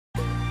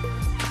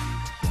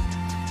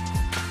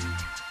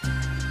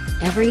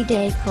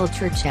everyday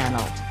culture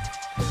channel.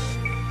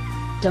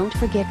 Don't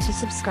forget to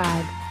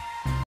subscribe.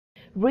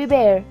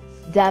 Repair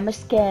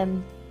damaged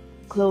skin,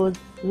 close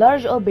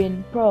large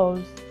open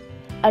pores,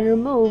 and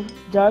remove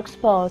dark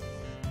spots.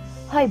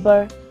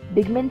 Hyper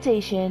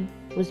pigmentation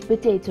with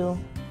potato.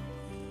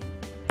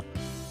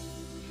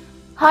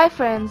 Hi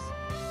friends,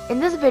 in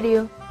this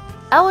video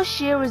I will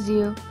share with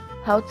you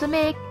how to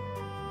make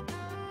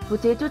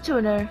potato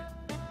toner.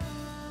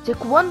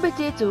 Take one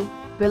potato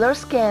below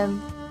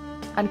skin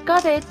and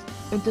cut it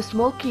into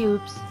small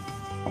cubes.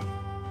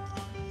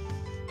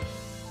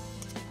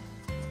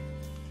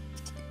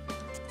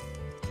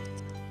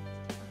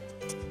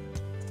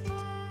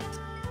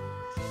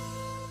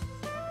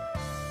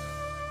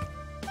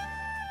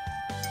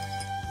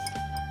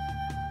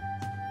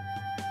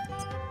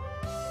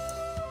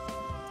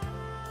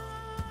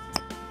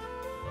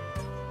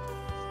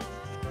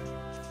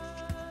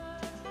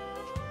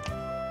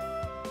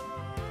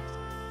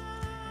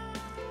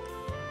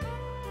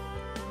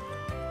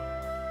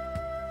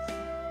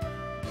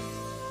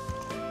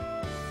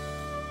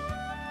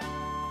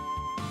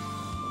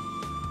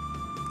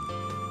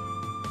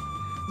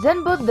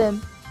 Then put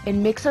them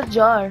in mixer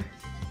jar.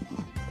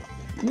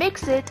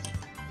 Mix it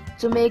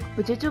to make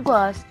potato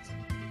paste.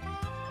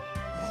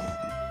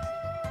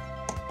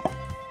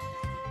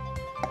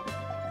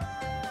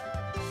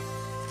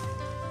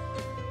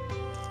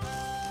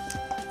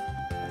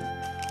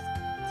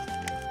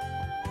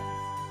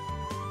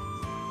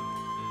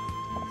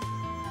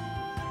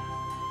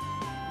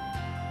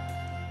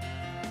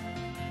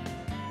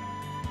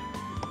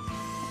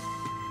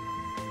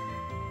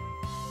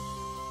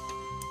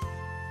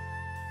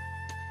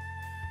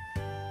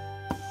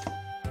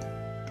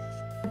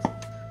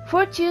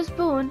 Four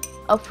teaspoons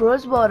of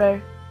rose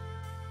water.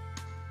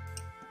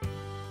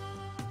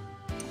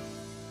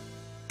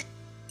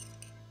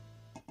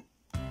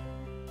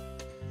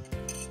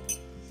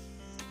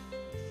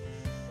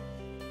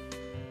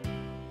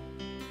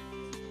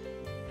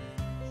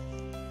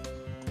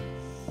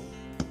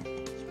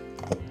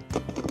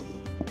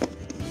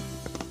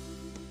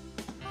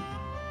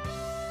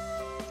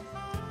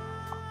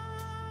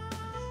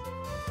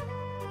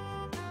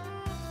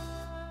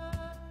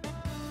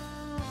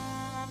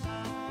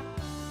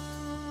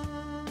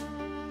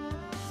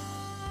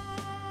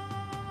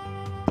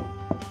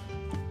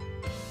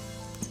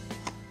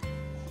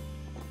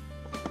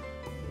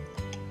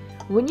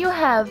 When you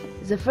have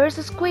the first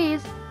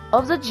squeeze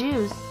of the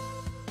juice,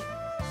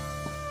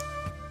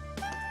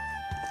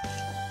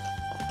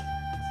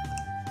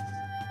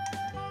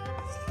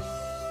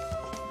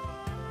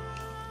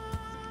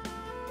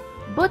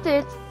 put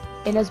it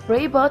in a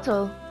spray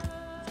bottle.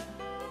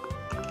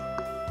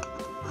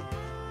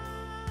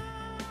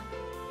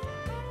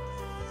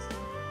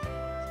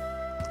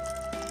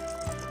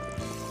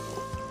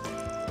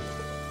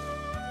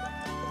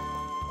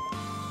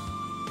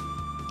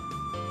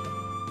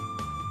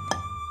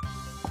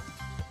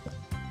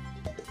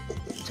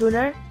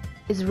 Toner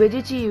is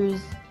ready to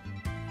use.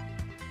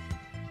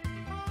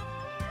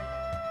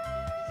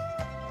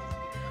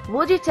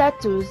 Woody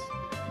tattoos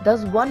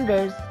does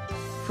wonders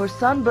for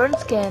sunburned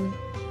skin.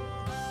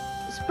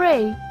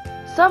 Spray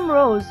some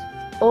rose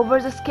over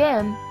the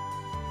skin.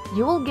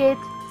 You will get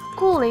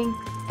cooling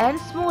and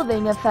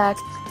smoothing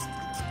effect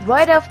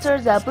right after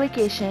the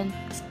application.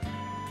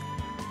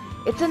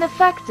 It's an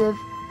effective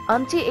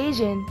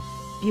anti-aging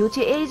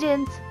beauty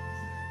agent,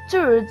 to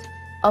rid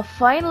of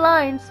fine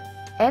lines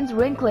and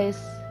wrinkles.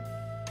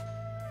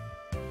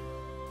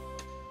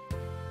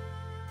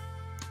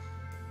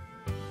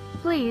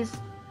 Please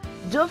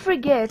don't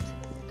forget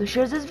to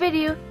share this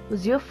video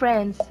with your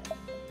friends,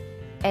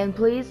 and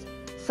please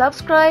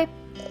subscribe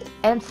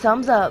and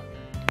thumbs up.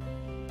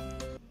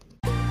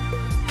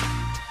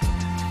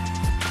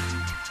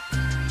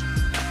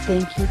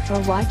 Thank you for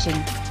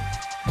watching.